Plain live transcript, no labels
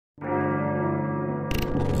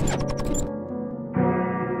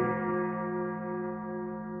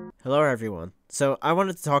Hello everyone. So I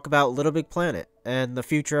wanted to talk about LittleBigPlanet and the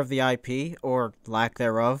future of the IP, or lack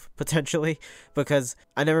thereof, potentially, because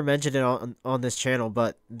I never mentioned it on this channel,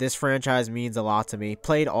 but this franchise means a lot to me.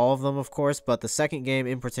 Played all of them, of course, but the second game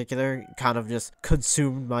in particular kind of just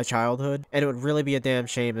consumed my childhood, and it would really be a damn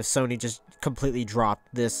shame if Sony just completely dropped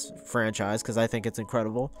this franchise, because I think it's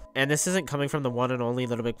incredible. And this isn't coming from the one and only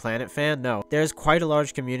LittleBigPlanet fan, no. There's quite a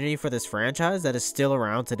large community for this franchise that is still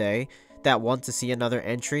around today, that want to see another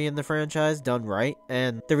entry in the franchise done right.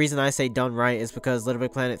 And the reason I say done right is because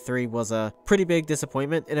LittleBigPlanet 3 was a pretty big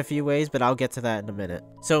disappointment in a few ways, but I'll get to that in a minute.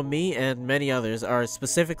 So me and many others are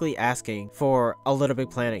specifically asking for a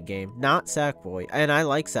LittleBigPlanet game, not Sackboy. And I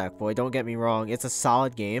like Sackboy, don't get me wrong, it's a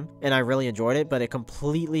solid game and I really enjoyed it, but it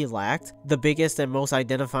completely lacked the biggest and most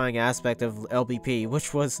identifying aspect of LBP,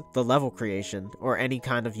 which was the level creation or any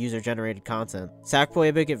kind of user-generated content. Sackboy: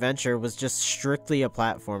 A Big Adventure was just strictly a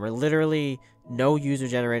platformer, literally no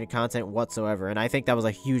user-generated content whatsoever, and I think that was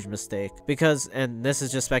a huge mistake because, and this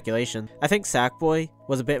is just speculation, I think Sackboy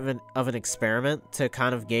was a bit of an experiment to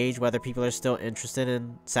kind of gauge whether people are still interested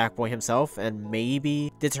in Sackboy himself and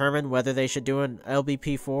maybe determine whether they should do an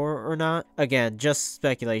LBP4 or not. Again, just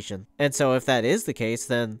speculation. And so if that is the case,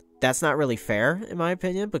 then that's not really fair, in my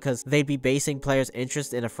opinion, because they'd be basing players'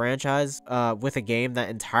 interest in a franchise with a game that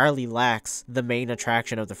entirely lacks the main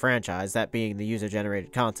attraction of the franchise, that being the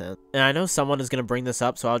user-generated content. And I know someone is going to bring this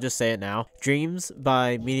up, so I'll just say it now. Dreams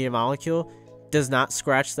by Media Molecule does not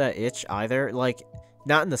scratch that itch either. Like,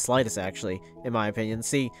 not in the slightest, actually, in my opinion.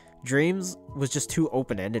 See, Dreams was just too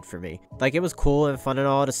open-ended for me. Like, it was cool and fun and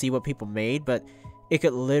all to see what people made, but it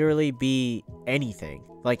could literally be anything.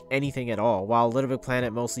 Like anything at all, while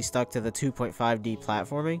LittleBigPlanet mostly stuck to the 2.5D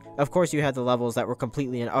platforming. Of course, you had the levels that were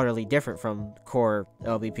completely and utterly different from core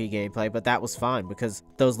LBP gameplay, but that was fine because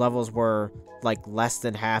those levels were like less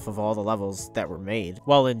than half of all the levels that were made.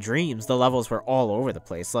 While in Dreams, the levels were all over the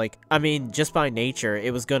place. Like, I mean, just by nature,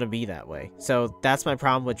 it was gonna be that way. So that's my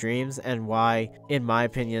problem with Dreams and why, in my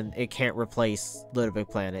opinion, it can't replace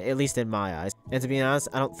LittleBigPlanet, at least in my eyes. And to be honest,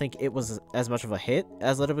 I don't think it was as much of a hit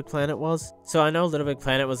as LittleBigPlanet was. So I know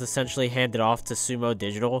LittleBigPlanet was essentially handed off to Sumo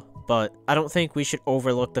Digital, but I don't think we should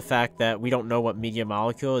overlook the fact that we don't know what Media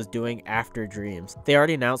Molecule is doing after Dreams. They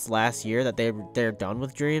already announced last year that they're done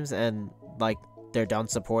with Dreams and like they're done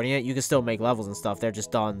supporting it. You can still make levels and stuff, they're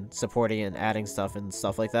just done supporting and adding stuff and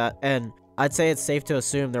stuff like that. And I'd say it's safe to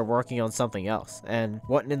assume they're working on something else, and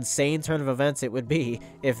what an insane turn of events it would be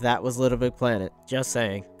if that was LittleBigPlanet. Just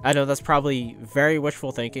saying. I know that's probably very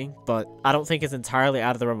wishful thinking, but I don't think it's entirely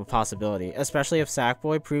out of the realm of possibility, especially if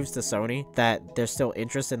Sackboy proves to Sony that there's still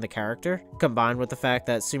interest in the character, combined with the fact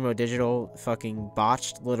that Sumo Digital fucking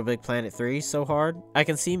botched LittleBigPlanet 3 so hard. I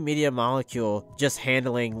can see Media Molecule just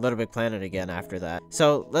handling LittleBigPlanet again after that.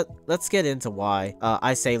 So let's get into why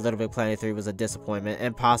I say LittleBigPlanet 3 was a disappointment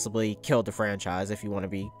and possibly killed the franchise if you want to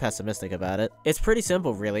be pessimistic about it. It's pretty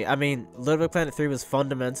simple, really. I mean, LittleBigPlanet 3 was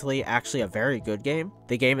fundamentally actually a very good game.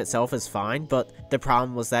 The game itself is fine, but the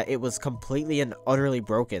problem was that it was completely and utterly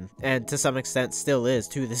broken, and to some extent still is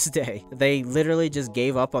to this day. They literally just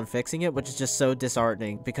gave up on fixing it, which is just so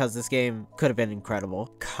disheartening because this game could have been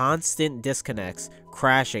incredible. Constant disconnects,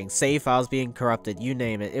 crashing, save files being corrupted, you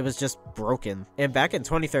name it. It was just broken. And back in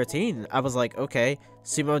 2013, I was like, okay,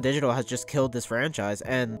 Sumo Digital has just killed this franchise,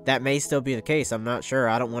 and that may still be the case. I'm not sure.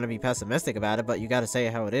 I don't want to be pessimistic about it, but you gotta say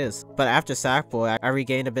it how it is. But after Sackboy, I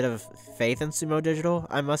regained a bit of faith in Sumo Digital,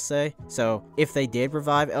 I must say. So if they did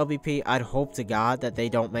revive LBP, I'd hope to God that they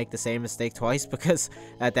don't make the same mistake twice, because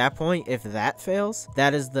at that point, if that fails,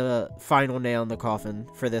 that is the final nail in the coffin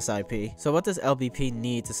for this IP. So what does LBP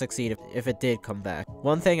need to succeed if it did come back?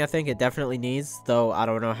 One thing I think it definitely needs, though I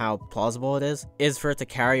don't know how plausible it is for it to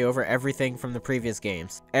carry over everything from the previous games.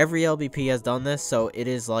 Every LBP has done this, so it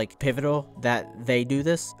is like pivotal that they do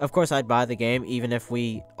this. Of course, I'd buy the game even if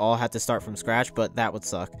we all had to start from scratch, but that would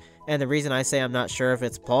suck. And the reason I say I'm not sure if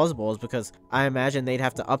it's plausible is because I imagine they'd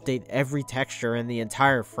have to update every texture in the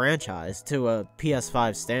entire franchise to a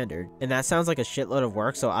PS5 standard. And that sounds like a shitload of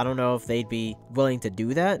work, so I don't know if they'd be willing to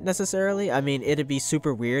do that necessarily. I mean, it'd be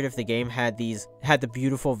super weird if the game had the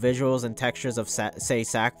beautiful visuals and textures of, say,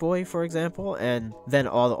 Sackboy, for example, and then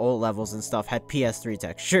all the old levels and stuff had PS3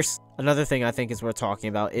 textures. Another thing I think is worth talking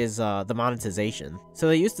about is the monetization. So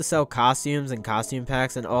they used to sell costumes and costume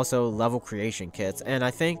packs and also level creation kits, and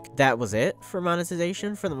I think that was it for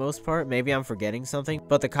monetization for the most part. Maybe I'm forgetting something,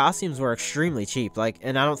 but the costumes were extremely cheap. Like,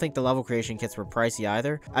 and I don't think the level creation kits were pricey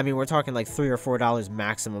either. I mean, we're talking like $3 or $4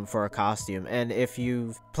 maximum for a costume. And if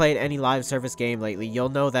you've played any live service game lately, you'll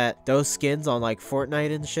know that those skins on like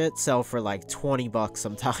Fortnite and shit sell for like 20 bucks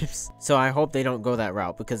sometimes. So I hope they don't go that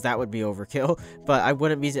route, because that would be overkill. But I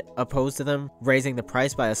wouldn't be opposed to them raising the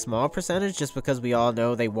price by a small percentage, just because we all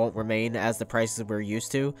know they won't remain as the prices we're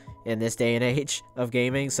used to in this day and age of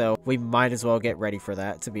gaming. So we might as well get ready for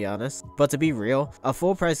that, to be honest. But to be real, a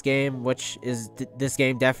full price game, which is this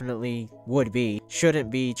game definitely would be,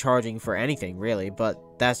 shouldn't be charging for anything really, but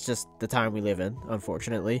that's just the time we live in,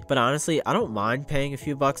 unfortunately. But honestly, I don't mind paying a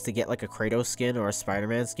few bucks to get like a Kratos skin or a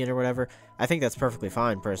Spider-Man skin or whatever. I think that's perfectly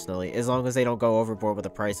fine, personally, as long as they don't go overboard with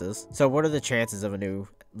the prices. So what are the chances of a new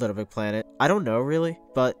LittleBigPlanet? I don't know really,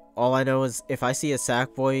 but all I know is if I see a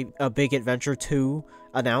Sackboy A Big Adventure 2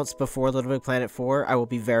 announced before LittleBigPlanet 4, I will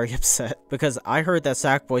be very upset, because I heard that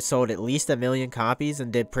Sackboy sold at least 1 million copies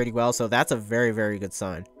and did pretty well, so that's a very, very good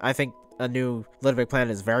sign. I think a new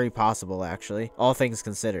LittleBigPlanet is very possible, actually, all things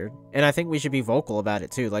considered. And I think we should be vocal about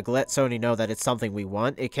it too, like let Sony know that it's something we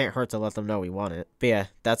want. It can't hurt to let them know we want it. But yeah,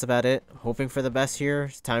 that's about it. Hoping for the best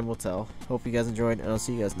here. Time will tell. Hope you guys enjoyed, and I'll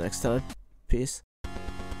see you guys next time. Peace.